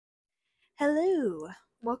Hello,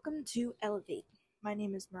 welcome to Elevate. My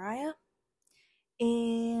name is Mariah,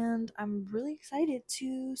 and I'm really excited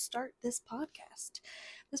to start this podcast.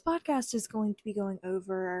 This podcast is going to be going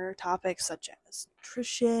over topics such as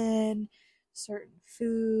nutrition, certain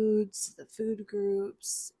foods, the food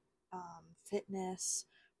groups, fitness,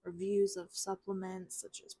 reviews of supplements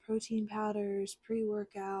such as protein powders, pre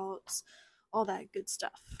workouts, all that good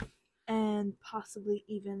stuff, and possibly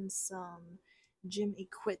even some gym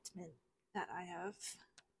equipment that I have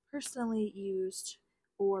personally used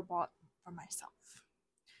or bought for myself.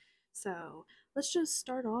 So let's just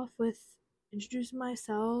start off with introducing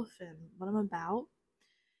myself and what I'm about.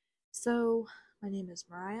 So, my name is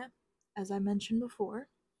Mariah. As I mentioned before,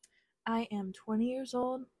 I am 20 years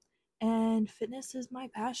old and fitness is my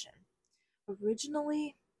passion.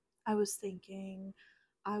 Originally, I was thinking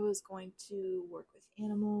I was going to work with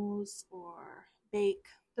animals or bake.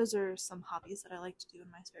 Those are some hobbies that I like to do in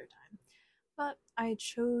my spare time. But I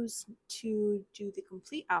chose to do the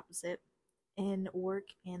complete opposite and work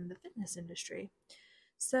in the fitness industry.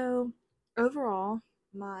 So, overall,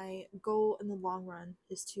 my goal in the long run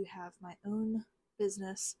is to have my own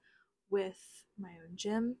business with my own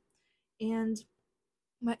gym and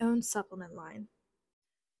my own supplement line.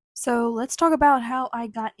 So, let's talk about how I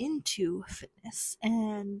got into fitness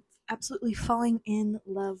and absolutely falling in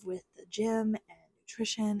love with the gym and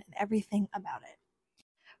nutrition and everything about it.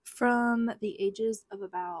 From the ages of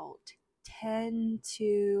about 10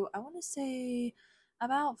 to, I want to say,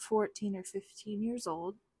 about 14 or 15 years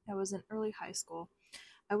old, I was in early high school.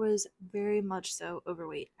 I was very much so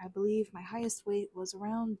overweight. I believe my highest weight was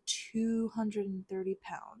around 230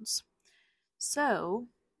 pounds. So,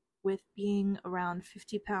 with being around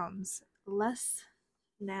 50 pounds less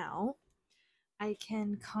now, I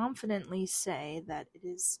can confidently say that it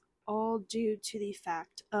is all due to the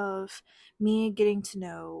fact of me getting to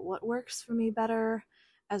know what works for me better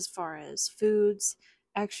as far as foods,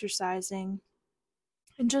 exercising,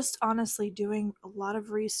 and just honestly doing a lot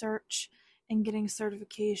of research and getting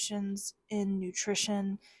certifications in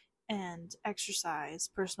nutrition and exercise,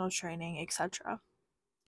 personal training, etc.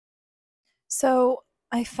 So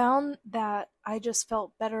I found that I just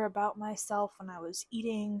felt better about myself when I was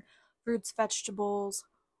eating fruits, vegetables,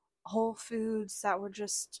 whole foods that were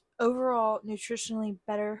just overall nutritionally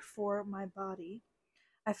better for my body.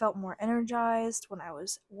 I felt more energized when I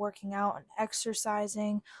was working out and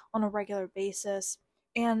exercising on a regular basis,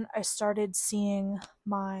 and I started seeing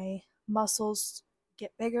my muscles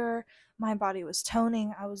get bigger. My body was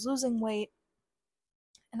toning, I was losing weight,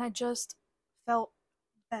 and I just felt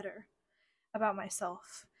better about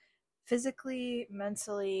myself physically,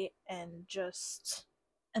 mentally, and just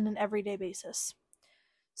on an everyday basis.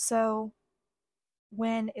 So,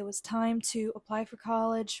 when it was time to apply for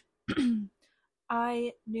college,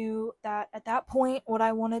 I knew that at that point, what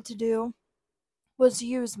I wanted to do was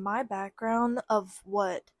use my background of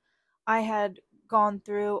what I had gone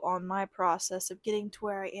through on my process of getting to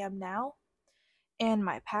where I am now and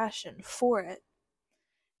my passion for it,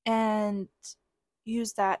 and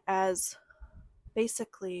use that as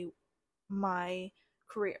basically my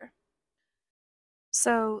career.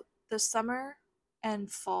 So, the summer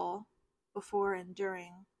and fall, before and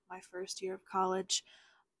during my first year of college,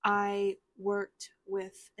 I worked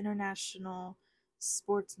with International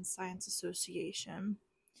Sports and Science Association,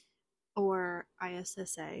 or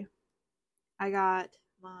ISSA. I got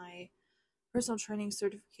my personal training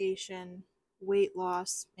certification, weight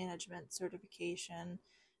loss management certification,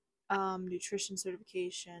 nutrition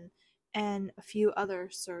certification, and a few other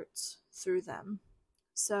certs through them.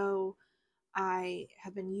 So I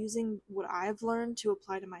have been using what I've learned to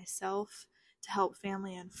apply to myself to help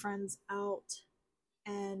family and friends out,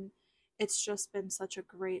 and it's just been such a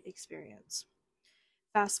great experience.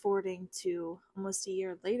 Fast forwarding to almost a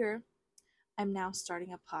year later, I'm now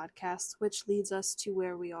starting a podcast, which leads us to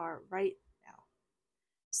where we are right now.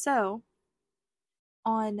 So,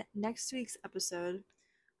 on next week's episode,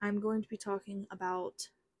 I'm going to be talking about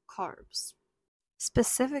carbs,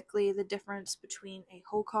 specifically the difference between a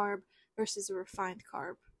whole carb versus a refined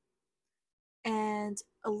carb, and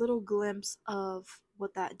a little glimpse of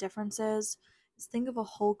what that difference is think of a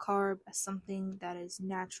whole carb as something that is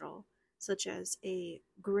natural, such as a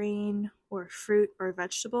grain or fruit or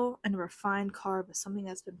vegetable, and a refined carb as something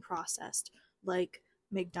that's been processed, like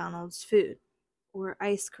McDonald's food or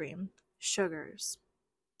ice cream, sugars,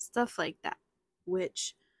 stuff like that.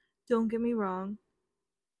 Which, don't get me wrong,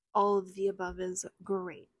 all of the above is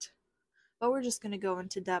great. But we're just going to go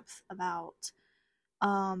into depth about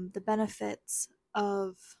the benefits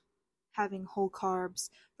of having whole carbs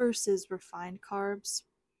versus refined carbs,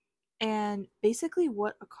 and basically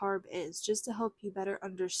what a carb is, just to help you better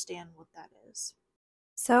understand what that is.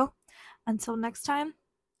 So, until next time,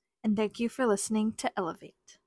 and thank you for listening to Elevate.